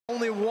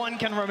only one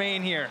can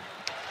remain here.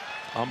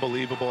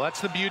 Unbelievable.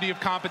 That's the beauty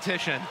of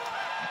competition.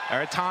 There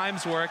are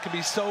times where it can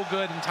be so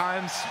good and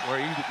times where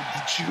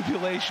the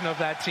jubilation of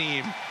that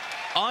team.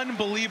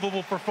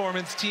 Unbelievable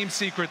performance. Team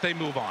Secret, they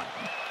move on.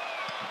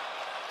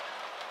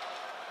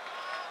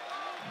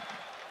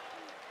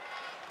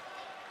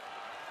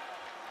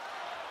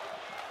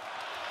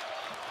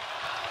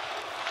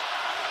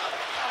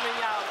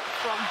 Coming out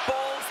from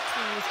both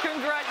teams.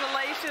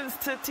 Congratulations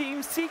to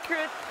Team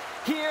Secret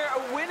here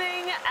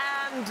winning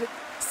and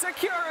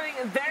securing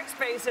their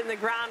space in the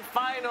grand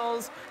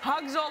finals.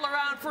 Hugs all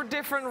around for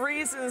different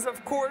reasons,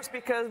 of course,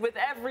 because with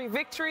every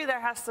victory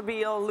there has to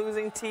be a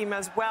losing team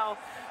as well.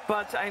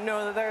 But I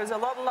know that there's a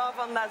lot of love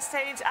on that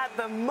stage at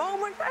the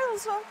moment. I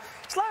also,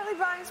 slightly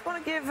biased,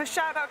 want to give a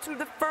shout out to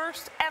the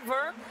first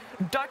ever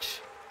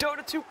Dutch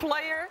Dota 2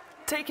 player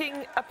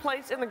taking a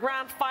place in the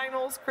grand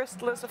finals.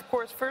 Crystallis, of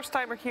course, first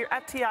timer here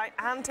at TI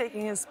and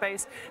taking his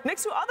space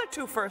next to other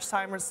two first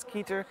timers,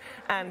 Skeeter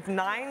and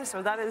Nine.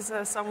 So that is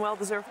some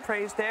well-deserved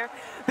praise there.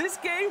 This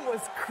game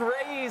was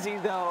crazy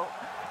though.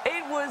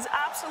 It was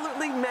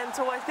absolutely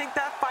mental. I think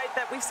that fight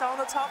that we saw in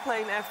the top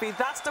lane, Effie,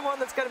 that's the one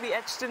that's going to be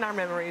etched in our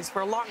memories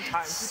for a long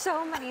time.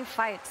 So many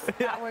fights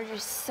that were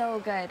just so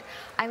good.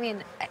 I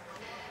mean,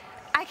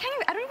 I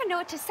don't even know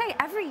what to say.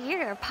 Every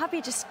year,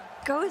 Poppy just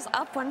goes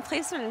up one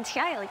placement in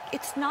TI. Like,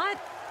 it's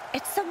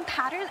some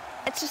pattern.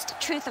 It's just the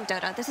truth of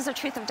Dota. This is the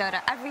truth of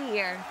Dota. Every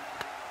year,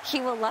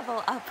 he will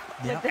level up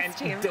with this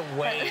team. The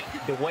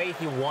way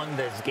he won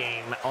this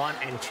game on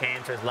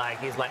Enchanter's, like,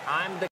 he's like, I'm the